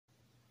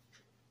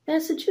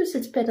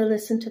Massachusetts better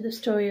listen to the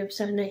story of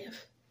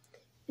Tsarnaev.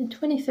 In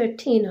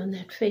 2013, on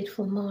that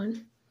fateful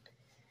morn,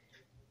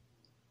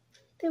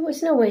 there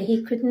was no way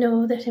he could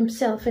know that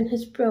himself and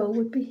his bro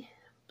would be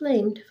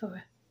blamed for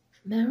a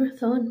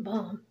marathon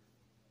bomb.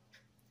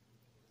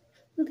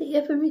 Will he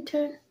ever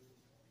return?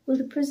 Will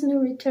the prisoner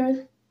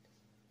return?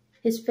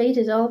 His fate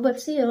is all but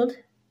sealed.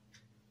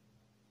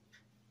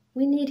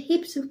 We need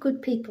heaps of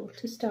good people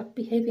to stop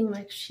behaving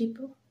like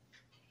sheeple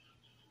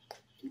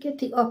and get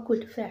the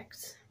awkward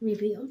facts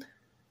revealed.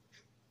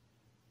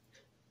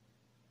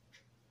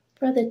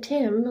 Brother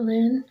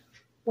Tamerlan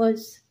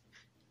was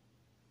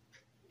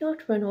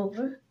not run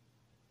over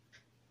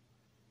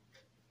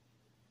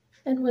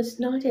and was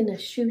not in a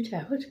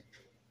shootout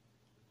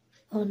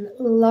on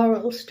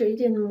Laurel Street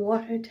in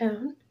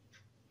Watertown.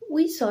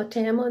 We saw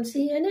Tam on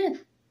CNN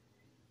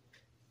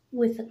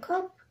with a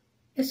cop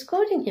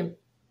escorting him.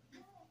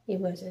 He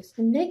was as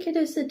naked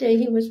as the day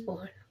he was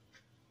born.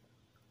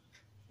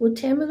 Will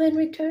Tamerlan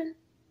return?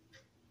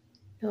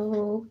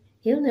 No,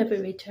 he'll never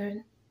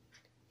return.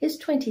 His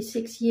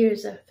 26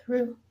 years are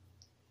through.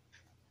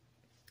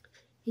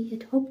 He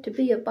had hoped to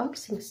be a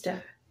boxing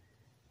star.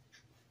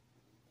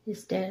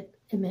 His dad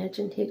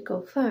imagined he'd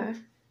go far,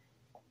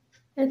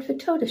 and for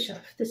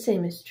Todashev the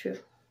same is true.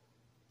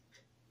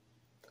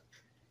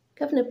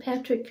 Governor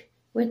Patrick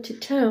went to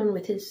town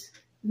with his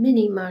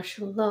mini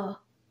martial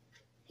law.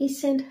 He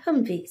sent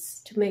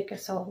Humvees to make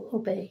us all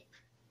obey.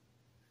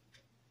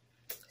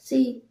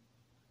 See,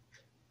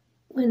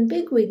 when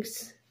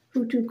bigwigs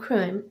who do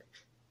crime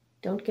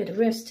don't get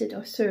arrested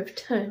or serve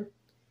time,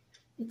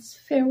 it's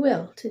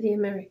farewell to the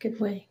American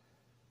way.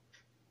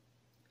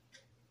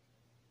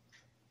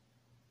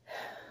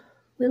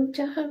 Will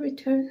JAHAR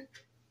return?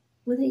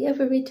 Will he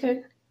ever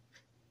return?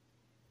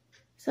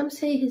 Some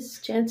say his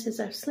chances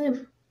are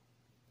slim.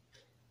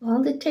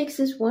 All it takes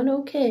is one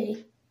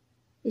okay.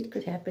 It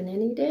could happen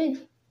any day.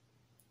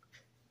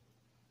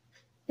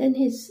 Then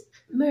his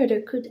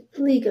murder could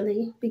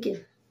legally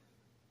begin.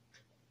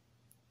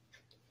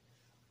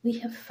 We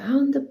have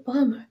found the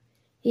bomber.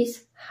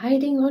 He's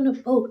hiding on a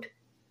boat.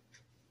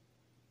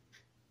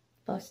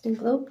 Boston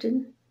Globe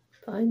didn't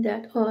find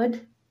that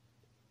odd.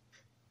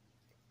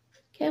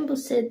 Campbell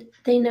said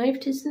they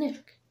knifed his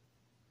neck.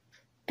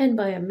 And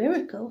by a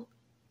miracle,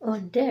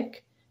 on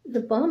deck,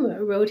 the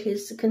bomber wrote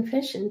his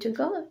confession to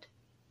God.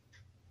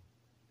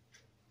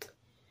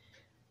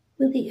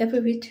 Will he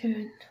ever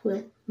return?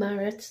 Will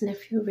Marat's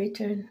nephew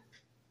return?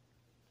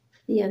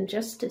 The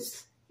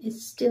injustice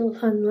is still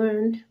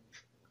unlearned.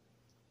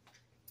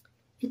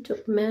 It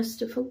took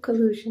masterful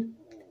collusion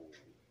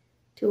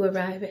to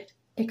arrive at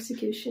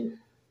execution,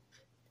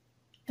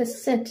 a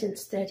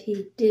sentence that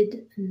he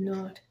did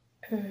not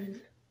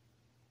earn.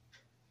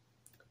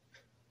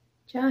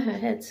 JAHAR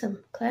had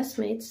some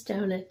classmates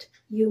down at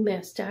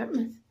UMass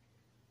Dartmouth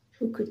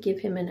who could give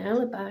him an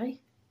alibi.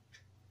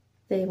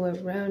 They were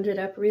rounded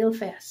up real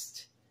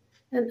fast,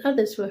 and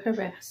others were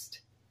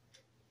harassed,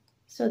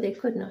 so they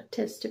could not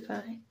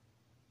testify.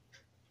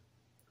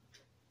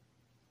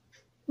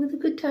 Will the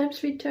good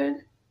times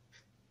return?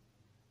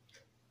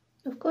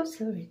 Of course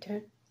they'll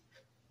return.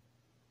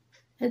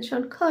 And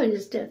Sean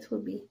Collier's death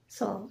will be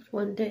solved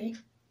one day.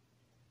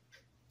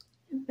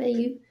 And may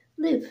you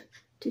live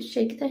to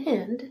shake the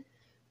hand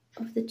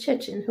of the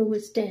Chechen who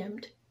was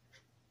damned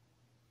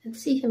and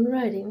see him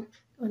riding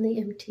on the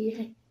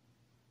MTA.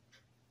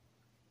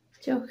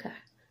 JAHAR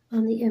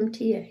on the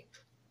MTA.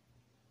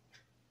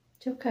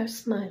 JAHAR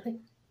smiling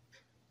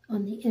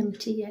on the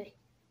MTA.